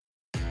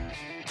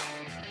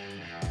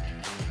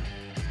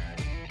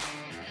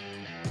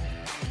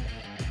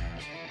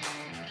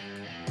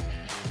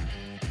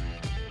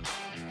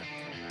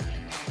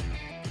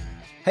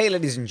Hey,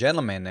 ladies and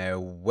gentlemen,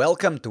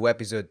 welcome to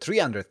episode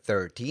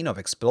 313 of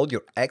Explode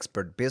Your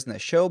Expert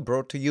Business Show,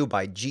 brought to you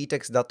by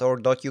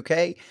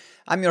gtex.org.uk.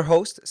 I'm your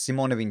host,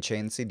 Simone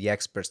Vincenzi, the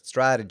expert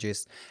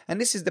strategist, and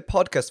this is the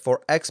podcast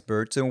for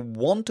experts who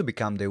want to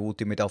become the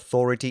ultimate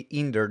authority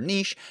in their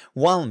niche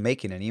while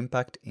making an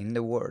impact in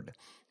the world.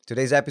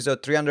 Today's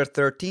episode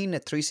 313,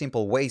 three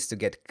simple ways to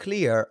get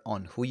clear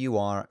on who you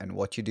are and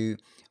what you do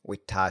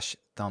with Tash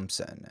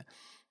Thompson.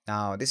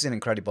 Now, this is an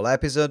incredible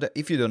episode.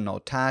 If you don't know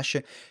Tash,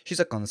 she's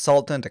a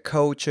consultant, a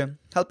coach,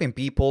 helping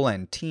people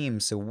and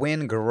teams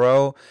win,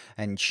 grow,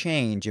 and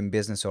change in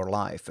business or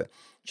life.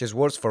 She has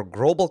worked for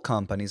global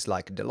companies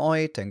like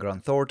Deloitte and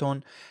Grant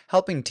Thornton,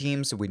 helping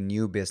teams win a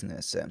new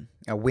business.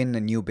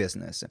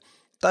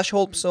 Tash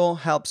also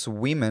helps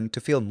women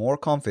to feel more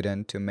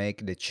confident to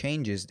make the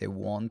changes they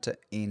want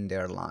in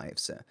their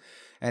lives.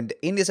 And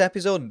in this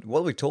episode,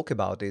 what we talk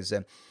about is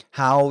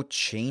how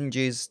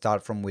changes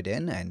start from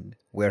within and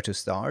where to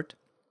start,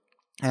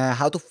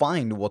 how to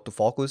find what to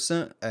focus,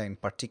 in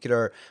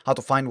particular, how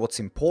to find what's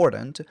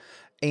important,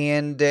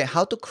 and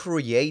how to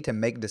create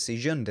and make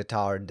decisions that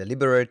are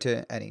deliberate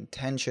and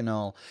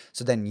intentional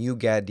so then you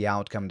get the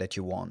outcome that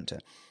you want.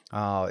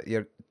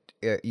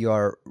 You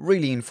are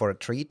really in for a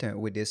treat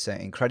with this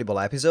incredible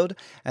episode,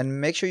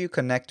 and make sure you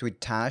connect with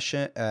Tash.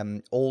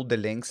 All the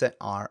links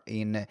are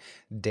in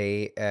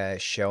the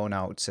show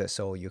notes,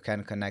 so you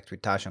can connect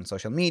with Tash on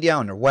social media,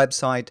 on her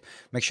website.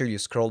 Make sure you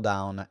scroll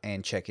down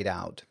and check it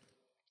out.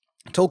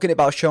 Talking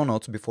about show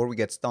notes before we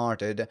get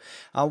started,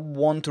 I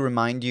want to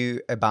remind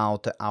you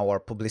about our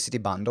publicity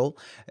bundle.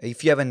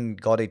 If you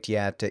haven't got it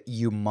yet,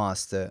 you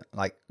must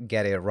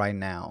get it right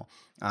now.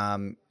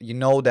 You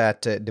know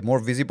that the more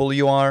visible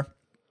you are,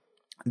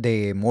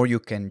 the more you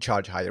can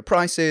charge higher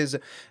prices,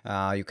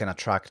 you can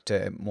attract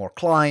more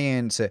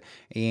clients,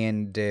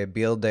 and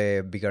build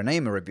a bigger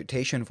name and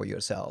reputation for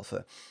yourself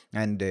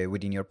and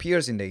within your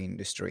peers in the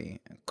industry,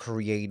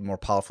 create more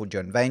powerful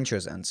joint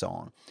ventures, and so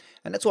on.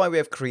 And that's why we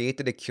have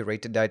created a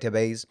curated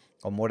database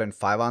of more than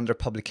 500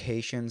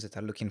 publications that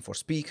are looking for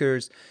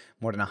speakers,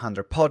 more than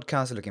 100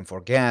 podcasts looking for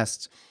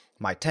guests,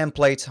 my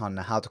templates on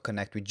how to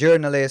connect with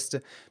journalists,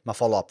 my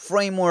follow-up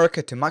framework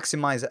to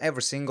maximize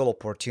every single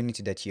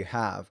opportunity that you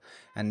have.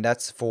 And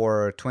that's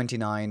for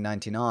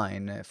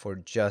 $29.99 for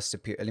just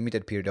a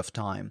limited period of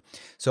time.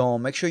 So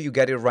make sure you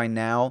get it right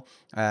now.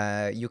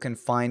 You can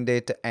find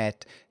it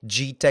at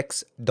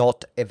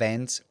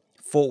gtex.events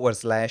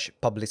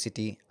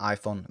 /publicity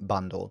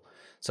bundle.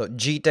 So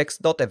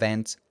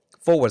gtex.events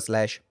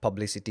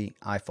 /publicity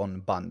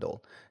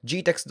bundle.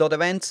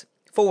 gtex.events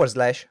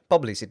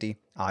 /publicity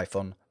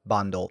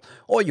bundle,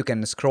 or you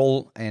can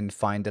scroll and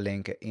find the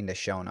link in the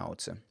show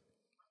notes.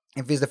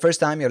 If it's the first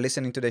time you're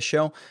listening to the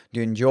show,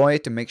 do you enjoy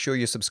it? Make sure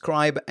you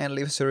subscribe and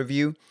leave us a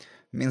review.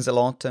 It means a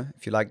lot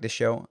if you like the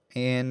show.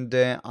 And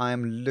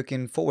I'm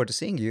looking forward to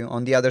seeing you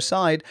on the other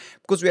side,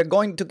 because we are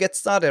going to get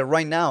started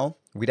right now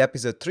with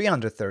episode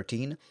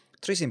 313,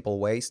 three simple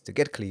ways to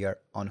get clear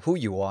on who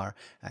you are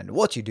and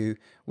what you do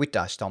with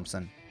Tash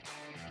Thompson.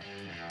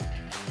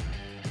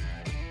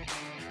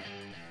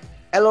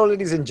 Hello,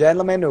 ladies and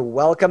gentlemen.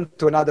 Welcome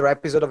to another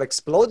episode of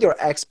Explode Your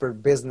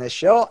Expert Business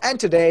Show. And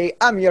today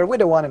I'm here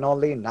with the one and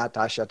only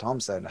Natasha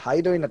Thompson. How are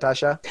you doing,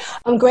 Natasha?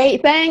 I'm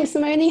great. Thanks,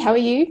 Simone. How are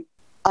you?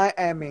 I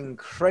am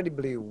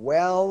incredibly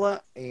well,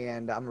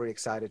 and I'm really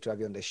excited to have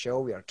you on the show.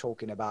 We are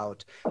talking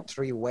about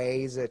three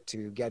ways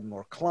to get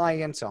more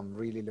clients. So I'm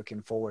really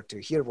looking forward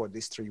to hear what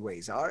these three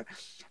ways are.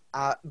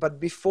 But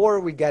before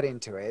we get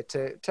into it,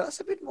 tell us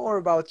a bit more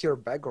about your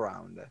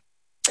background.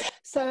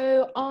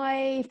 So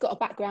I've got a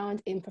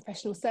background in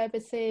professional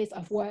services.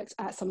 I've worked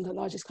at some of the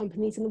largest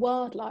companies in the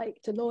world,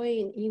 like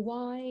Deloitte and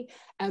EY,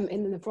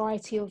 in a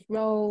variety of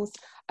roles,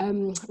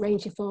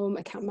 ranging from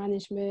account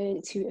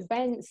management to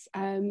events,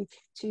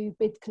 to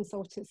bid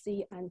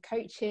consultancy and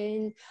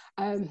coaching.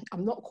 I'm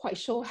not quite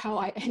sure how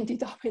I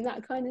ended up in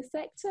that kind of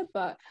sector,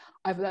 but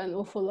I've learned an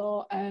awful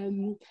lot.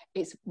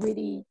 It's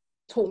really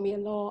taught me a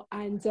lot,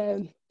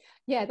 and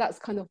yeah, that's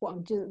kind of what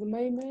I'm doing at the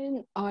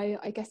moment.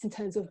 I guess in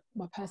terms of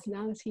my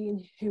personality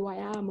and who I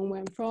am and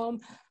where I'm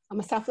from, I'm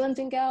a South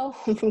London girl.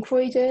 I'm from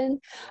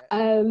Croydon,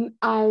 and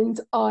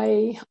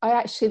I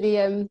actually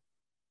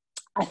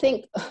I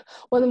think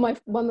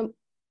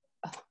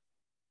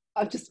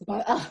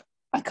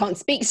I can't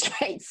speak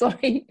straight.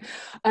 Sorry.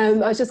 I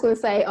was just going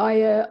to say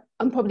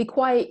I'm probably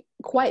quite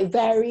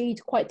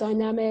varied, quite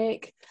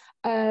dynamic.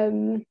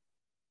 I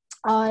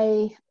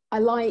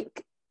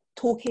like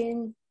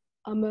talking.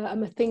 I'm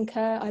a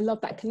thinker. I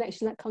love that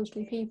connection that comes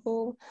from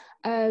people.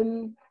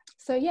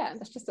 So yeah,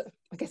 that's just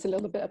I guess a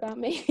little bit about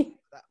me.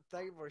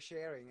 Thank you for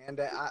sharing. And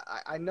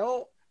I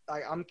know,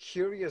 I'm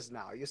curious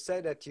now. You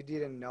said that you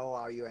didn't know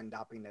how you end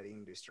up in that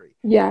industry.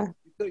 Yeah.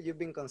 You've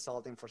been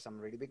consulting for some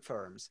really big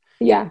firms.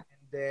 Yeah.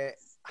 And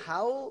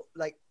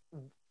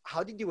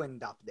how did you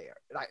end up there?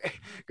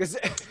 Like, because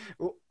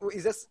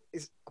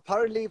is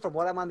apparently, from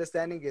what I'm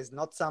understanding, is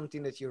not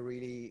something that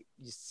you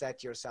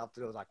set yourself to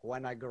do. Like,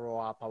 when I grow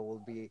up, I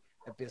will be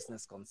a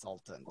business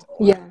consultant.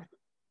 Yeah.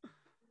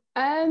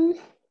 I don't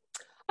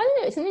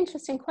know. It's an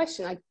interesting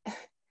question.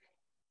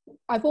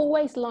 I've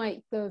always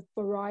liked the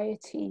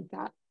variety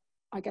that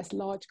I guess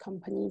large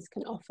companies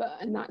can offer,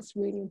 and that's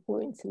really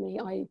important to me.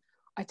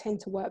 I tend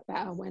to work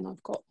better when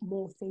I've got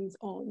more things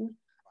on,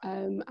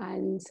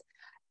 and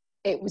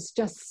it was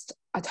just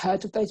I'd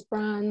heard of those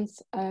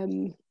brands.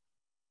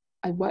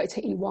 I worked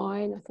at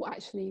EY, and I thought,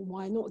 actually,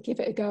 why not give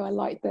it a go? I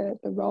liked the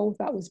role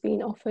that was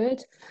being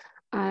offered,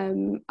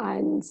 and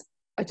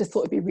I just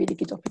thought it'd be a really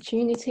good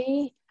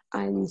opportunity.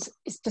 And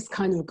it's just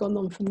kind of gone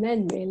on from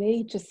then,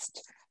 really.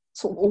 Just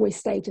sort of always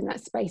stayed in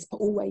that space, but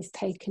always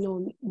taken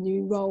on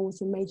new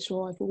roles and made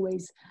sure I've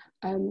always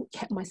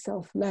kept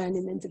myself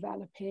learning and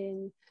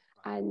developing.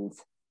 And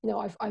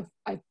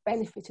I've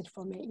benefited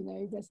from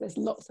it. There's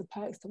lots of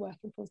perks to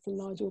working for some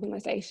large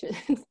organisations.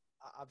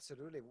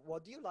 Absolutely.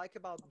 What do you like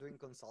about doing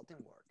consulting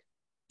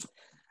work?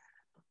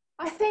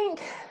 I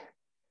think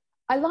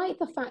I like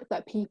the fact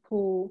that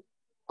people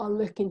are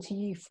looking to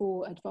you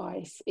for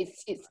advice.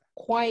 It's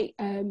quite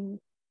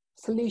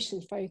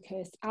solution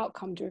focused,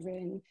 outcome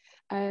driven.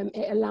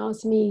 It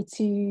allows me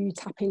to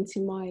tap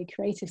into my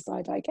creative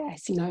side, I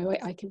guess.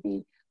 I can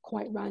be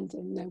quite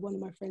random. One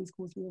of my friends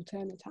calls me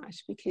Alternatash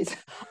because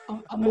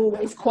I'm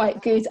always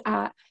quite good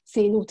at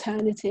seeing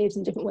alternatives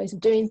and different ways of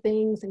doing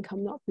things and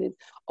coming up with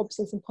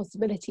options and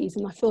possibilities.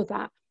 And I feel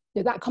that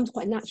that comes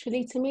quite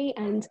naturally to me.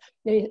 And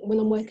when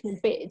I'm working on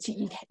bids,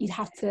 you'd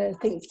have to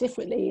think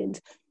differently. And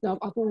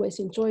I've always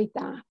enjoyed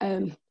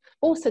that.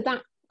 Also,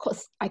 that,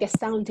 I guess,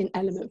 sounding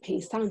element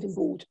piece, sounding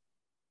board.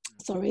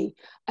 Sorry.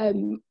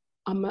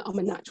 I'm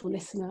a natural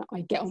listener.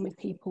 I get on with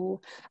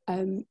people.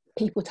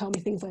 People tell me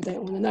things I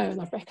don't want to know, and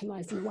I've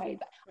recognised in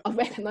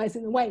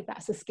a way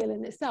that's a skill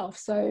in itself.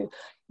 So,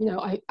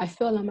 I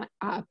feel I'm at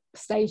a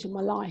stage in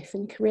my life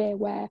and career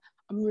where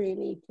I'm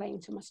really playing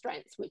to my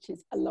strengths, which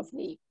is a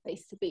lovely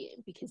place to be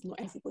in because not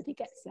everybody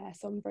gets there.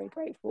 So I'm very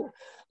grateful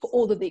for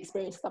all of the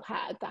experiences I've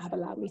had that have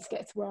allowed me to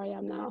get to where I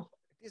am now.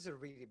 Is a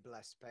really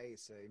blessed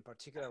space, in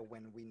particular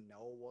when we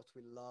know what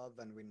we love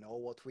and we know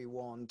what we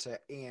want,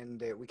 and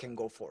we can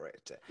go for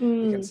it.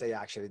 We can say,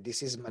 actually,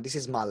 this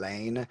is my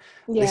lane.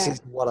 Yeah. This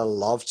is what I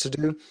love to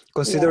do.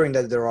 Considering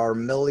that there are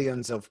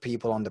millions of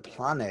people on the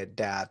planet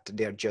that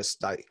they're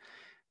just like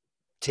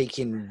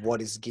taking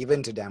what is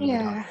given to them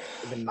without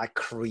even like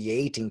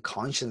creating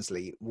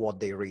consciously what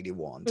they really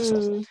want.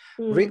 So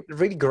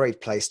really great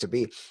place to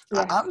be.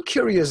 Yeah. I'm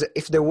curious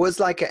if there was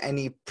like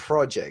any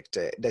project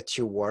that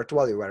you worked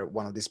while you were at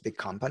one of these big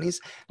companies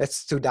that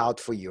stood out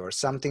for you, or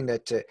something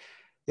that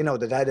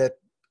that had a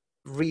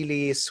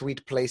really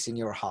sweet place in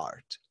your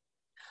heart.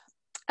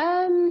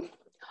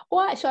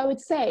 Well, actually, I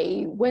would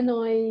say when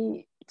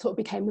I sort of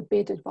became a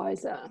bid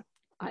advisor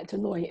at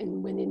Deloitte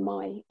and winning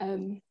my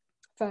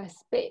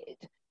first bid,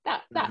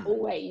 that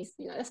always,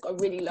 that's got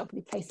a really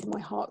lovely place in my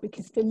heart,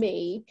 because for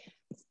me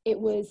it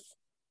was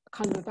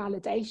kind of a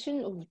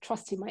validation of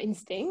trusting my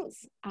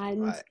instincts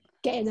and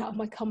getting out of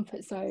my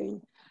comfort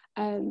zone.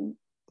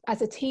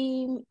 As a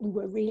team, we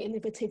were a really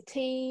innovative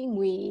team.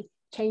 We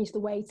changed the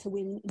way to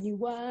win new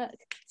work,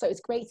 so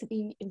it's great to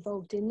be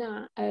involved in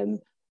that.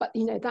 But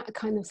that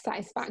kind of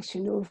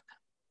satisfaction of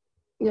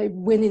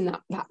winning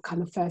that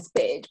kind of first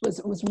bid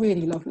was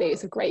really lovely.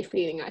 It's a great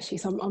feeling, actually.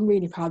 So I'm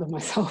really proud of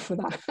myself for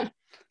that.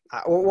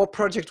 What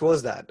project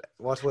was that?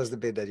 What was the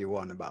bid that you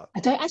won about?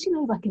 I don't actually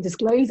know if I can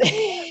disclose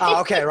it.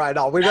 Oh, okay, right.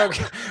 No, we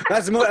don't.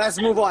 Let's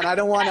move on. I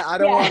don't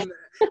want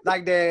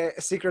like the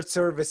Secret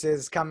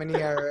Services coming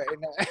here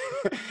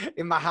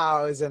in my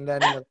house and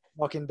then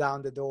walking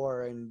down the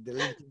door and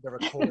deleting the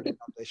recording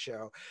of the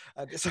show.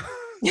 So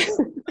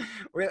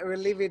we'll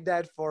leave it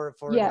that for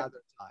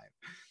another time.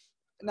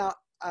 Now,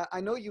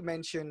 I know you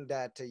mentioned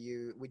that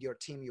with your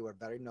team, you were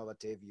very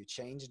innovative. You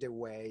changed the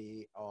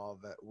way of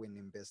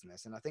winning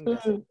business. And I think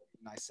that's a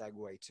nice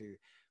segue to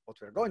what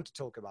we're going to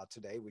talk about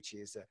today, which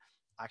is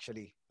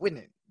actually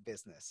winning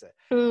business.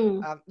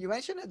 You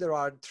mentioned that there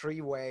are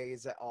 3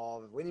 ways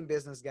of winning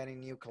business, getting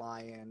new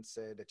clients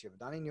that you've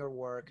done in your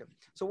work.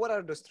 So what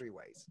are those 3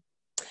 ways?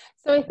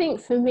 So I think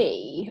for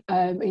me,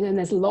 and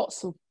there's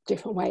lots of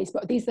different ways,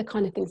 but these are the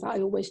kind of things that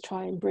I always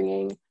try and bring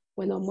in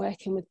when I'm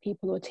working with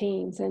people or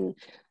teams. And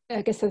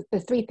I guess the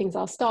 3 things,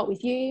 I'll start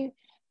with you.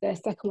 The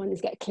second one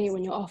is get clear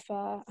on your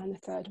offer. And the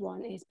third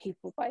one is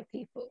people by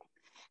people.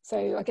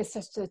 So I guess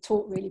just to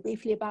talk really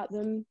briefly about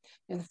them.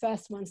 The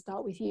first one,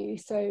 start with you.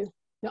 So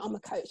I'm a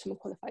coach, I'm a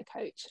qualified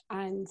coach.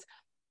 And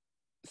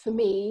for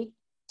me,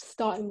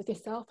 starting with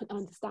yourself and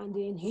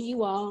understanding who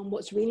you are and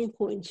what's really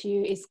important to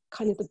you is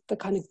kind of the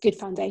kind of good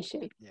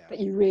foundation that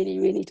you really,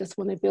 really just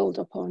want to build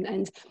upon.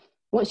 And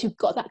once you've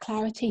got that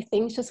clarity,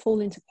 things just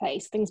fall into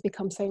place. Things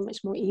become so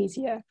much more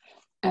easier.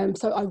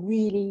 So I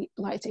really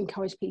like to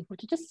encourage people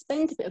to just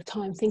spend a bit of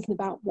time thinking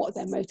about what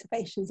their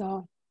motivations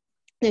are.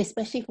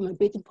 Especially from a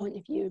bidding point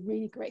of view, a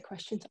really great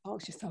question to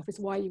ask yourself is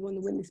why you want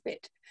to win this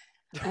bid.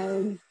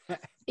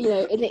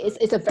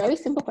 It's a very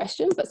simple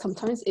question, but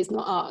sometimes it's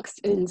not asked.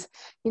 And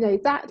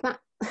that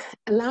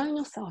allowing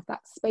yourself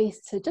that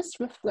space to just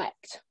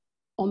reflect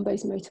on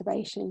those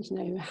motivations,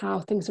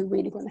 how things are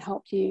really going to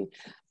help you.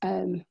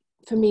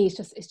 For me,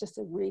 it's just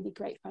a really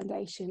great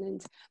foundation.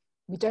 And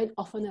we don't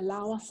often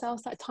allow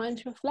ourselves that time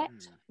to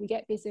reflect. We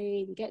get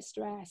busy, we get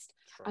stressed,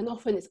 and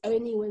often it's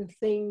only when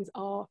things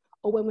are,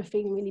 or when we're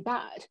feeling really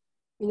bad,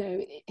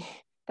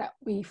 that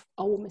we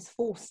are almost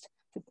forced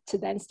to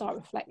then start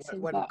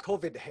reflecting. When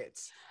COVID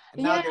hits,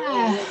 and now yeah, the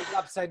whole world is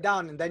upside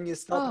down, and then you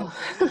start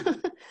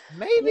thinking,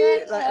 maybe,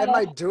 yeah. like, am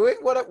I doing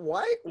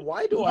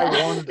why do I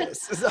want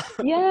this?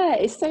 Yeah,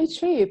 it's so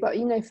true. But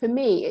for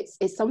me,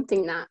 it's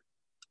something that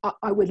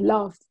I would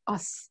love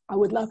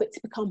it to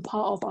become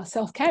part of our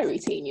self-care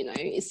routine.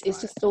 It's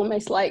just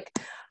almost like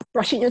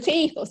brushing your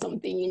teeth or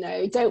something.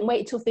 Don't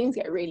wait till things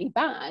get really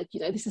bad.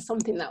 This is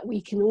something that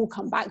we can all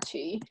come back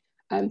to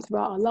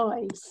throughout our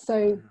lives.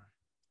 So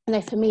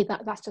for me,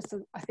 that's just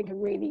I think a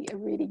really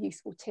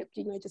useful tip.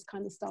 Just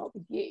kind of start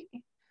with you.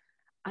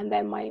 And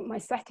then my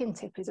second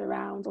tip is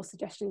around, or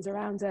suggestions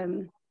around,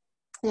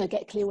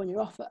 get clear on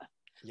your offer.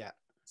 Yeah.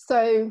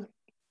 So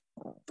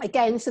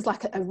again, this is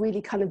like a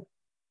really kind of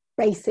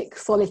basic,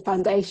 solid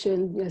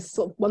foundation,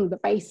 sort of one of the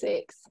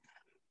basics.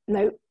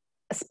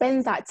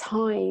 Spend that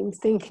time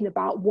thinking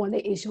about what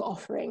it is you're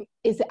offering.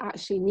 Is it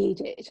actually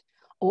needed,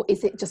 or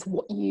is it just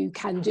what you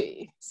can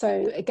do?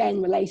 So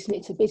again, relating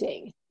it to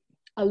bidding,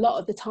 a lot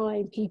of the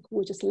time people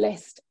will just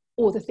list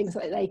all the things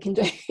that they can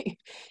do,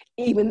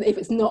 even if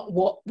it's not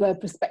what the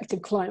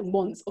prospective client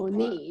wants or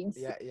needs.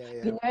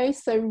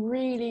 So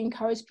really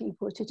encourage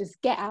people to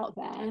just get out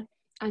there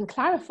and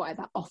clarify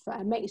that offer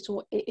and make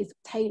sure it is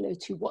tailored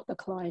to what the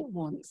client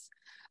wants.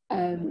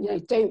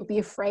 Don't be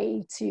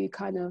afraid to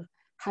kind of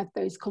have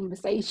those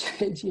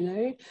conversations.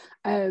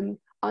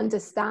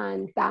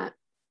 Understand that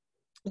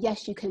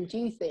yes, you can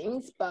do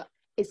things, but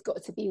it's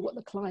got to be what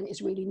the client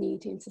is really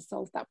needing to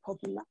solve that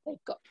problem that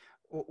they've got.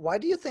 Why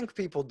do you think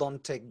people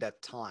don't take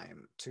that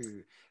time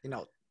to,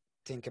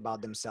 think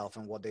about themselves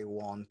and what they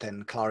want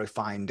and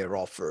clarifying their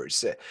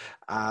offers,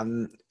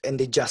 and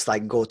they just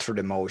like go through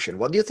the motion?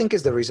 What do you think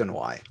is the reason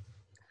why?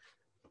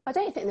 I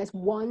don't think there's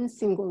one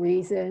single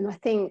reason. I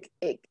think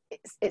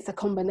it's a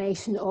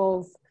combination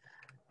of,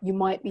 you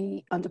might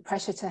be under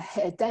pressure to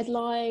hit a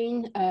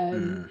deadline,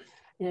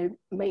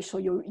 make sure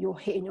you're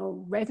hitting your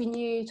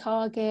revenue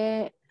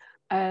target.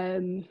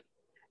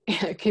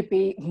 It could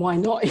be, why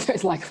not, if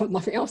it's like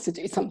nothing else to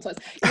do sometimes.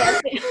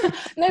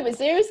 No, but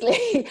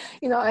seriously,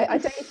 I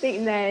don't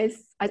think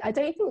I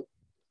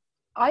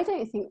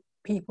don't think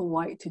people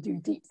like to do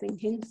deep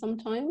thinking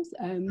sometimes.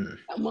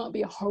 That might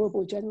be a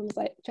horrible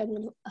generalization.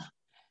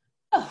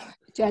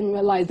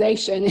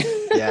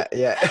 Get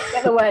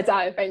the words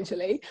out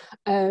eventually,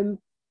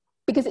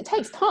 because it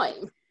takes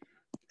time.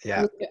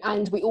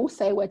 And we all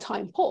say we're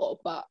time poor,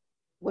 but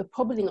we're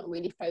probably not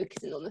really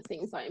focusing on the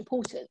things that are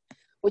important,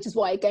 which is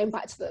why, going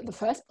back to the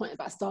first point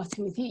about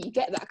starting with you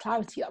get that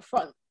clarity up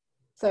front,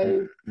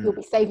 so you'll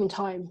be saving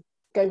time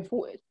going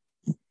forward.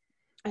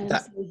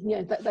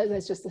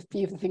 There's just a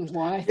few of the things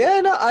why.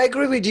 I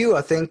agree with you.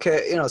 I think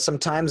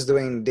sometimes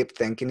doing deep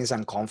thinking is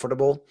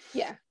uncomfortable.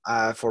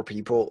 For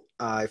people,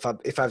 if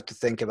I have to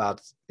think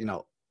about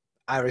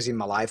areas in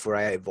my life where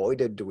I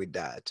avoided doing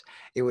that,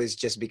 it was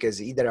just because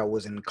either I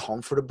wasn't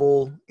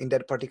comfortable in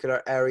that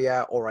particular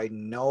area, or I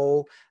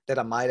know that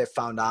I might have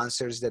found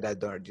answers that I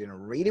didn't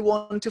really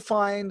want to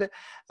find,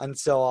 and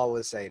so I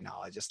would say, no,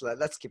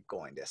 let's keep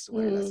going this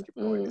way,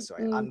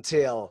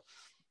 until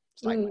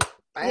it's like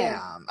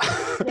bam.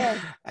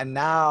 And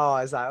now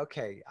I was like,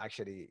 okay,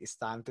 actually it's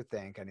time to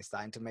think, and it's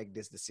time to make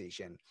this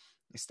decision.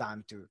 It's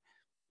time to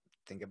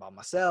think about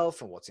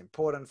myself and what's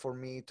important for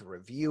me, to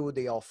review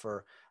the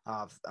offer.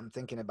 I'm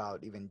thinking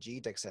about even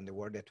GTEx and the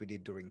work that we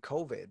did during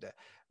COVID.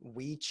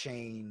 We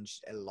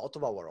changed a lot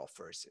of our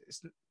offers.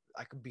 It's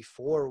like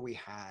before we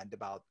had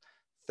about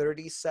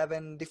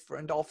 37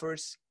 different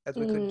offers that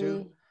we could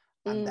do,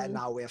 and then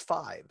now we have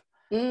 5.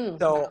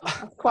 So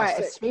that's quite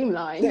a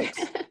streamline.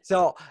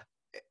 So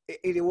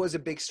it was a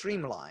big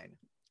streamline,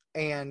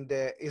 and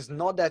it's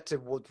not that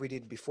what we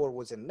did before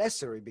wasn't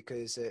necessary,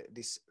 because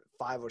this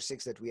 5 or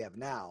 6 that we have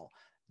now,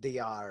 they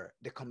are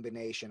the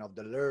combination of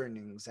the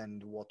learnings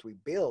and what we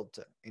built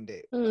in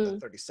the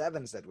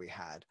 37s that we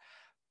had.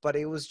 But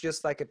it was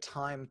just like a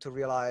time to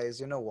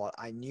realize,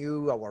 I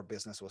knew our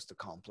business was too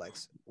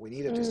complex. We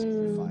needed to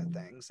simplify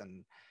things,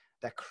 and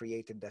that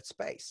created that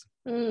space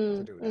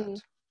to do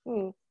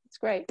that. It's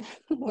great.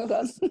 Well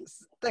done.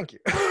 Thank you.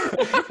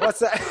 What's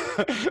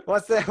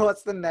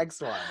the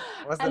next one?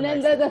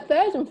 The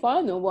third and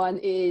final one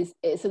is,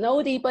 it's an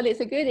oldie but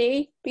it's a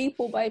goodie.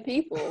 People by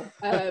people.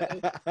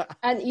 And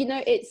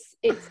it's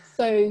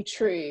so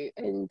true.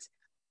 And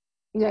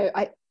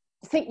I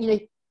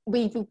think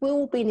we've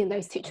all been in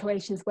those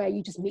situations where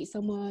you just meet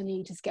someone and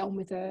you just get on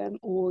with them,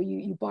 or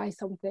you buy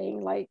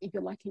something, like if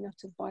you're lucky enough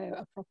to buy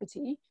a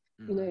property.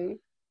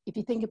 If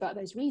you think about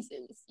those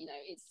reasons,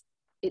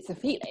 it's a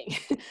feeling.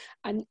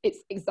 And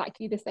it's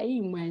exactly the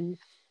same when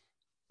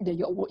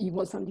you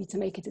want somebody to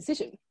make a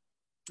decision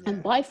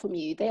and buy from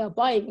you. They are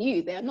buying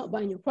you. They are not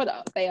buying your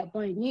product. They are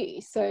buying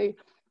you. So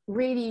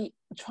really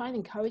try and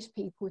encourage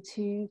people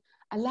to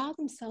allow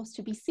themselves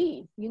to be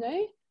seen.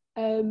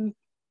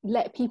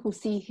 Let people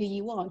see who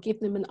you are. Give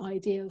them an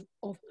idea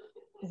of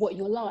what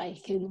you're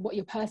like and what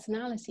your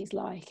personality is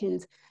like.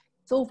 And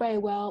it's all very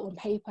well on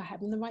paper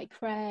having the right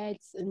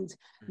creds and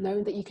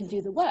knowing that you can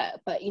do the work,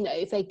 but you know,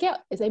 if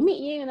they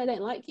meet you and they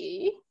don't like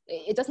you,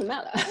 it doesn't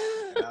matter.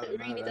 It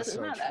really That's doesn't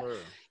so matter. true.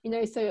 You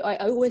know, so I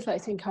always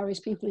like to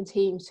encourage people in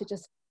teams to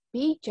just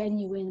be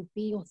genuine,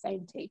 be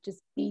authentic,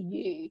 just be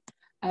you.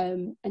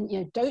 And you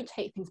know, don't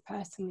take things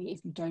personally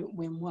if you don't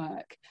win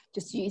work.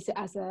 Just use it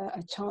as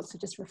a chance to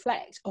just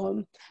reflect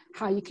on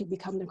how you could be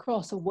coming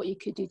across or what you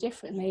could do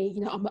differently.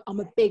 You know, I'm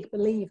a big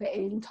believer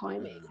in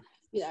timing.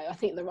 You know, I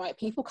think the right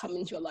people come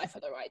into your life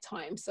at the right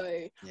time.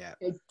 So Yeah.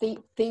 you know,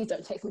 please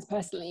don't take things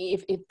personally.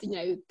 If you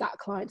know that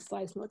client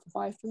decides not to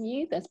buy from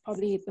you, there's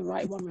probably the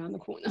right one around the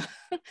corner.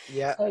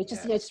 Yeah. So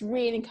just, you know, just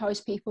really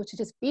encourage people to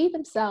just be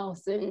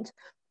themselves. And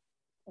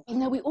you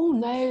know, we all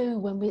know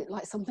when we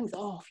like something's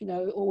off, you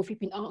know, or if you've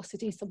been asked to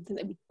do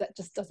something that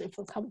just doesn't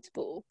feel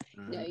comfortable.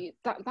 You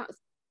know,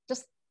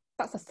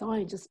 that's a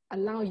sign. Just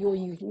allow your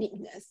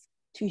uniqueness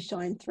to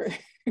shine through.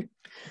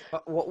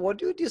 What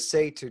would you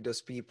say to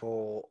those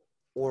people,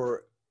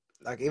 or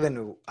like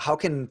even how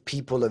can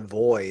people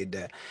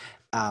avoid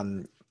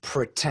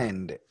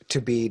pretend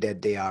to be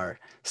that they are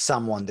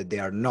someone that they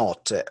are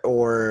not,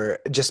 or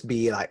just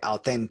be like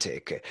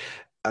authentic?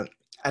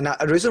 And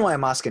the reason why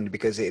I'm asking,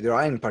 because there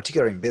are, in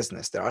particular in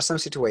business, there are some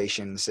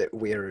situations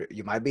where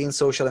you might be in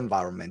social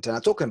environment, and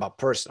I'm talking about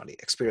personally,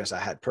 experience I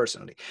had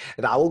personally,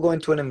 that I will go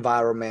into an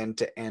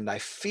environment and I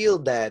feel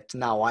that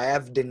now I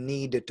have the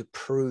need to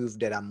prove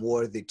that I'm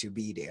worthy to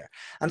be there.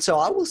 And so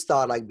I will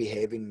start like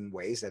behaving in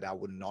ways that I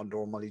would not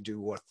normally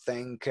do or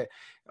think,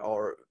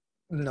 or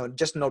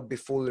just not be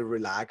fully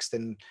relaxed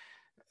and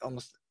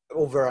almost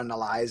over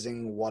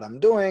analyzing what I'm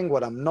doing,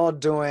 what I'm not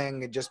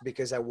doing, just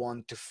because I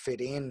want to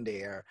fit in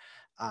there,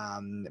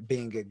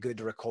 being a good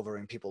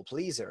recovering people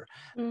pleaser.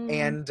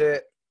 And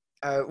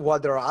while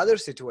there are other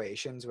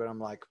situations where I'm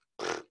like,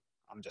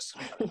 I'm just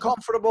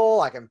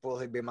comfortable, I can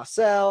fully be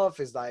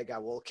myself. It's like I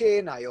walk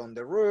in, I own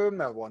the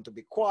room, I want to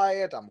be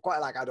quiet, I'm quite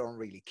like, I don't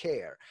really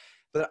care.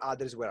 But there are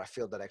others where I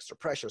feel that extra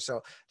pressure. So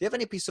do you have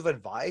any piece of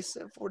advice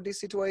for these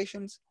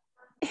situations?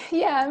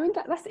 Yeah, I mean,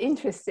 that's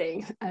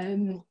interesting.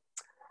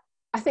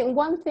 I think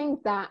one thing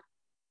that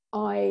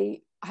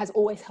has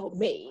always helped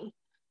me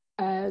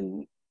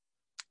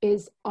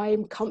is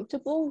I'm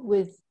comfortable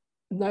with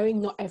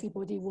knowing not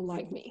everybody will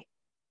like me,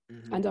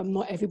 and I'm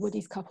not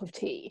everybody's cup of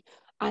tea.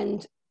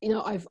 And you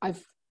know, I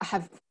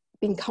have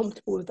been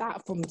comfortable with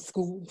that from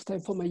school, so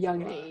from a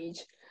young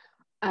age,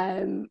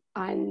 and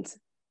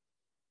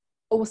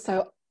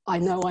also I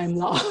know I'm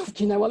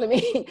loved. You know what I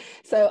mean?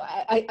 So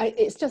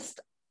it's just,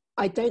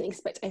 I don't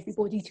expect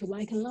everybody to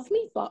like and love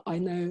me, but I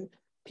know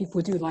people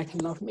do like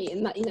and love me,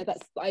 and that, you know,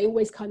 that's, I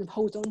always kind of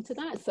hold on to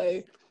that.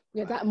 So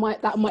you know, that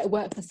might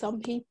work for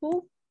some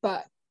people,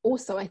 but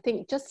also I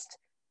think just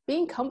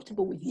being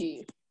comfortable with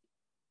you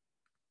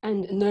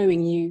and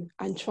knowing you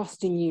and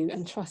trusting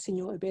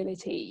your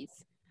abilities,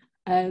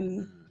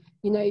 you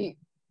know,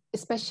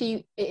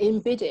 especially in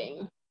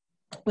bidding,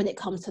 when it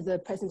comes to the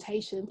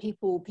presentation,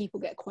 people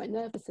get quite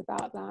nervous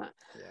about that.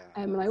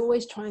 And I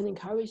always try and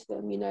encourage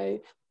them, you know,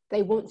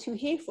 they want to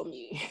hear from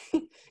you.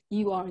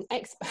 You are an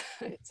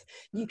expert,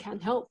 you can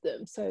help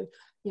them. So,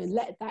 you know,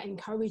 let that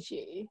encourage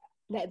you,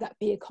 let that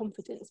be a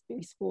confidence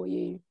boost for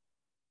you.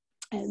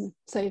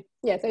 So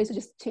yeah, those are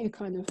just two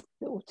kind of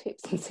little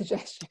tips and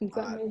suggestions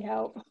that may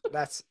help.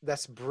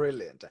 That's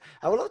brilliant.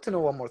 I would love to know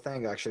one more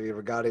thing actually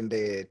regarding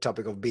the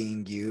topic of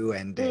being you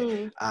and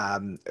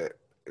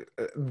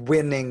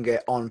winning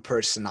on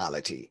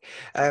personality.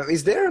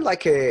 Is there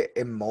like a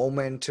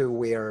moment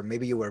where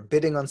maybe you were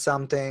bidding on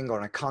something or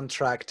a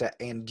contract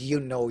and you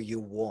know you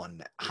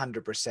won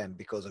 100%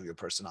 because of your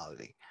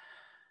personality?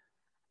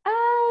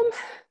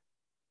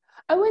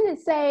 I wouldn't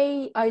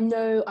say I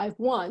know I've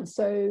won.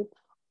 So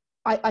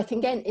I can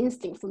get an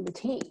instinct from the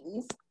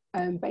teams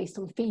based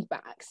on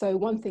feedback. So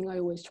one thing I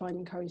always try and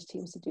encourage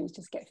teams to do is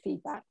just get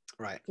feedback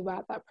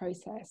throughout that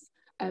process,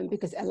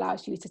 because it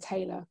allows you to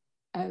tailor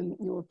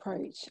your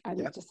approach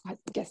and just, I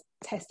guess,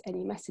 test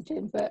any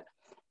messaging. But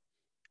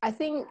I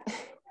think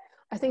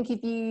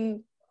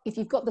if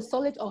you've got the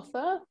solid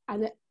offer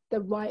and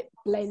the right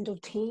blend of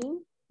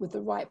team with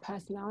the right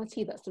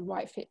personality, that's the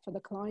right fit for the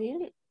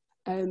client.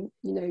 You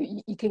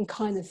know, you can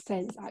kind of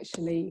sense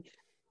actually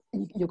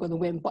you're going to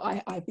win,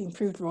 but I've been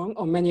proved wrong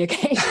on many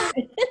occasions.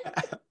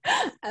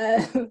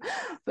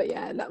 But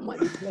yeah, that might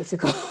be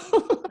political.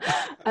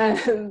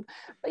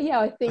 But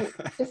yeah, I think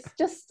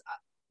just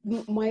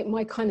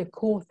my kind of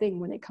core thing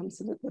when it comes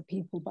to the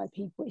people by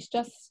people is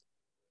just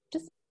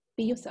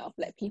be yourself,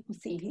 let people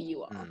see who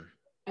you are.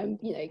 You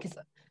know, because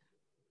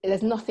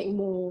there's nothing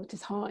more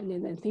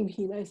disheartening than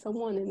thinking you know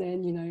someone and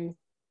then, you know,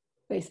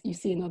 you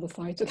see another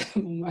side to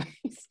them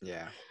almost.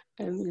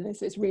 You know,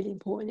 so it's really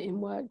important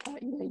in work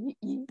that, you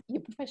know,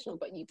 you're professional,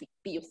 but you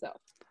be yourself.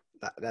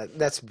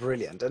 That's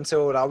brilliant. And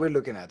so what are we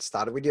looking at?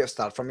 Start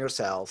from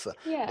yourself,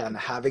 then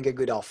having a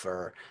good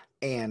offer,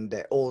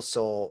 and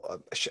also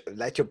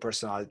let your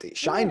personality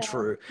shine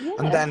through.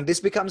 And Yeah. then this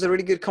becomes a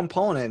really good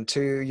component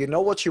to, you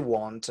know what you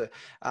want,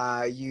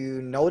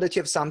 you know that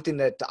you have something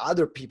that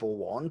other people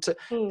want,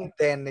 and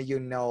then you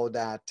know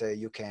that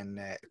you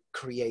can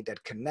create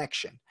that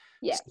connection.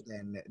 Yeah. So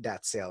then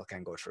that sale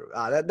can go through.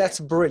 That's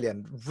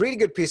brilliant. Really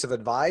good piece of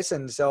advice.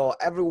 And so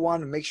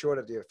everyone, make sure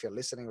that if you're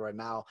listening right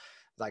now,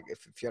 like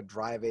if you're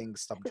driving,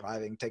 stop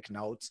driving, take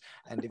notes.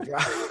 And if you're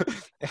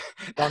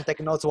don't take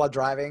notes while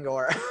driving,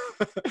 or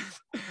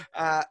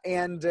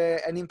and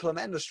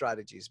implement the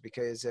strategies,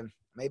 because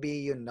maybe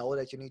you know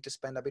that you need to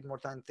spend a bit more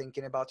time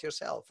thinking about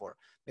yourself, or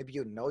maybe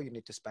you know you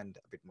need to spend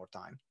a bit more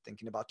time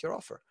thinking about your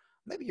offer.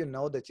 Maybe you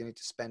know that you need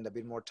to spend a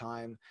bit more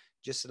time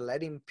just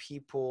letting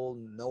people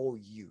know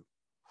you,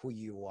 who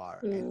you are,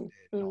 and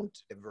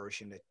not the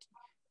version that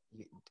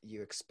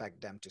you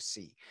expect them to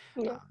see,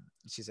 Yeah.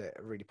 which is a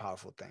really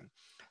powerful thing.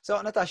 So,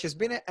 Natasha, it's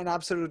been an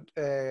absolute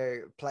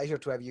pleasure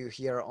to have you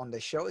here on the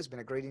show. It's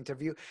been a great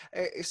interview.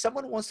 If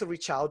someone wants to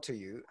reach out to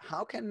you,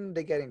 how can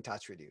they get in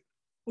touch with you?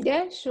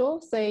 Yeah,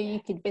 sure. So you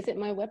can visit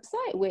my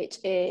website, which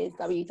is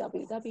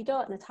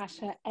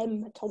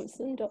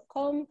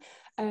www.natashamthompson.com,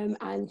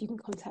 and you can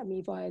contact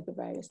me via the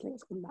various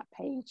links on that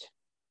page.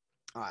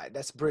 All right,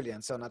 that's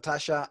brilliant. So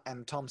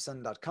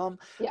natashamthompson.com.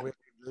 Yeah. The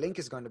link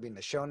is going to be in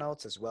the show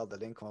notes as well, the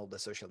link on all the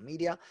social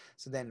media.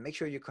 So then make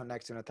sure you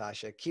connect to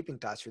Natasha, keep in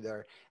touch with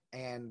her,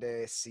 and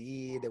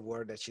see the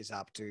work that she's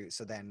up to.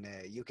 So then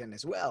you can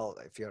as well,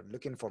 if you're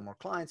looking for more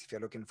clients, if you're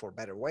looking for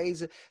better ways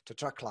to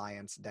attract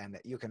clients, then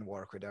you can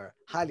work with her.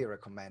 Highly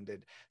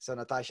recommended. So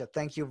Natasha,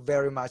 thank you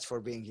very much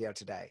for being here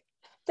today.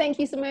 Thank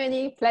you,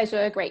 Simone.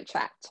 Pleasure. Great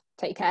chat.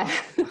 Take care.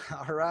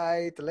 All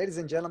right, ladies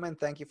and gentlemen,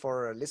 thank you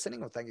for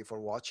listening, or thank you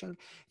for watching.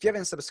 If you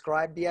haven't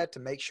subscribed yet,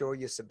 make sure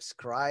you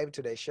subscribe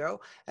to the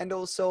show, and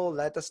also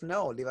let us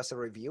know, leave us a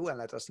review, and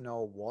let us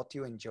know what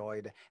you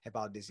enjoyed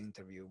about this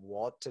interview.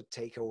 What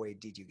takeaway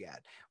did you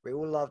get? We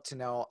would love to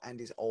know, and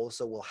this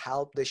also will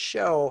help the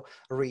show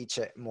reach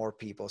more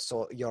people,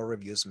 so your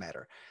reviews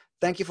matter.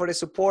 Thank you for the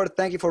support.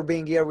 Thank you for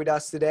being here with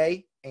us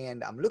today.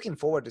 And I'm looking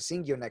forward to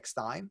seeing you next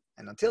time.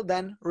 And until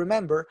then,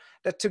 remember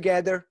that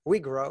together we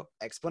grow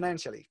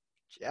exponentially.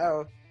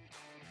 Ciao.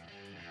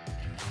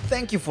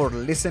 Thank you for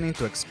listening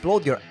to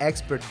Explode Your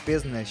Expert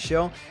Business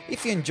Show.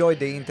 If you enjoyed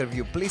the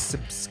interview, please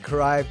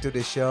subscribe to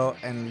the show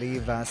and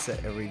leave us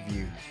a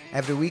review.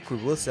 Every week we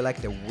will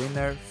select a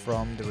winner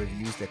from the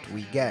reviews that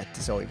we get.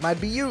 So it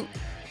might be you.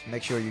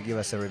 Make sure you give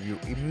us a review.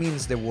 It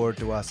means the world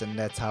to us, and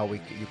that's how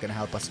you can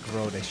help us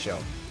grow the show.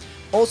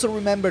 Also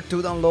remember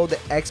to download the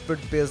Expert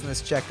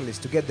Business Checklist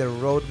to get the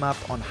roadmap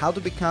on how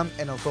to become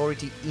an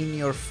authority in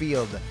your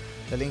field.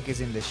 The link is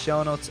in the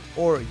show notes,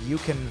 or you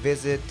can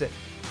visit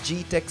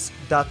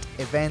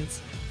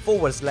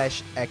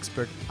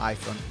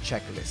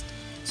gtex.events/expert-checklist.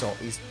 So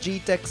it's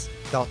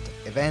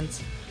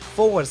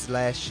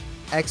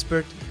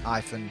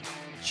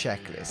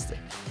gtex.events/expert-checklist.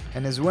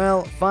 And as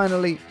well,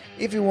 finally,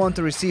 if you want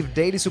to receive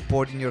daily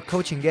support in your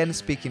coaching and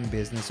speaking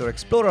business, or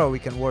explore how we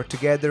can work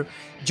together,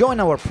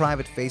 join our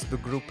private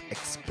Facebook group,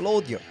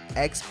 Explode Your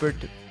Expert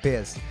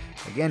Biz.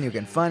 Again, you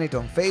can find it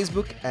on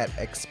Facebook at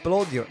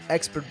Explode Your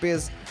Expert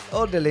Biz,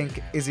 or the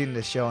link is in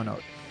the show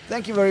note.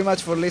 Thank you very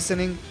much for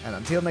listening, and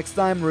until next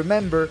time,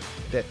 remember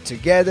that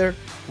together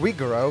we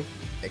grow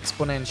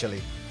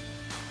exponentially.